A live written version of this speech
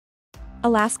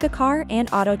Alaska Car and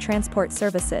Auto Transport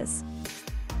Services.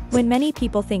 When many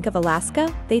people think of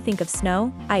Alaska, they think of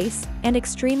snow, ice, and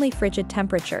extremely frigid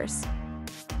temperatures.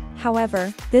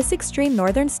 However, this extreme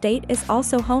northern state is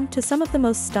also home to some of the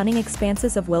most stunning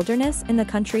expanses of wilderness in the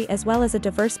country, as well as a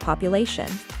diverse population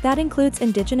that includes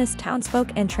indigenous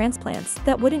townsfolk and transplants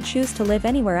that wouldn't choose to live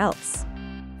anywhere else.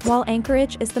 While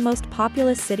Anchorage is the most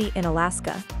populous city in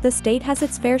Alaska, the state has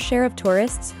its fair share of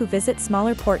tourists who visit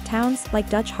smaller port towns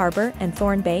like Dutch Harbor and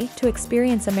Thorn Bay to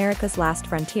experience America's last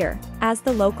frontier, as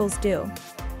the locals do.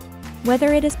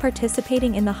 Whether it is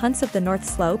participating in the hunts of the North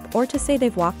Slope or to say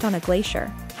they've walked on a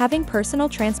glacier, having personal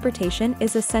transportation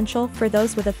is essential for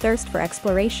those with a thirst for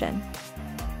exploration.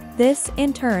 This,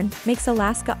 in turn, makes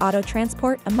Alaska Auto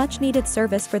Transport a much-needed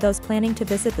service for those planning to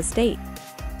visit the state.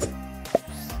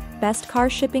 Best car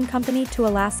shipping company to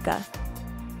Alaska.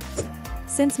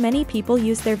 Since many people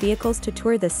use their vehicles to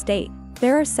tour this state,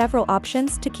 there are several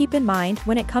options to keep in mind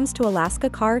when it comes to Alaska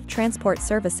Car Transport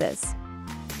Services.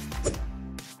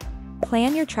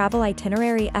 Plan your travel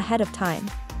itinerary ahead of time.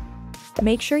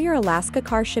 Make sure your Alaska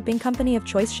Car shipping company of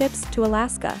choice ships to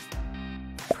Alaska.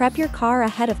 Prep your car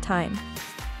ahead of time.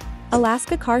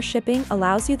 Alaska Car Shipping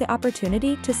allows you the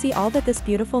opportunity to see all that this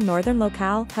beautiful northern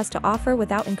locale has to offer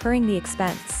without incurring the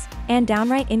expense and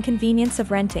downright inconvenience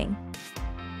of renting.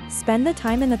 Spend the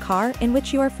time in the car in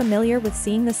which you are familiar with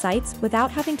seeing the sights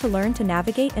without having to learn to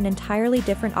navigate an entirely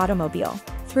different automobile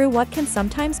through what can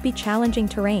sometimes be challenging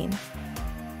terrain.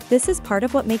 This is part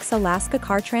of what makes Alaska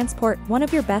Car Transport one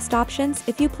of your best options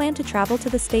if you plan to travel to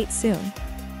the state soon.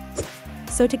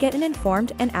 So to get an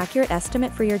informed and accurate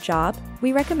estimate for your job,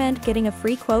 we recommend getting a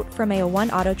free quote from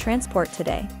AO1 Auto Transport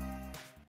today.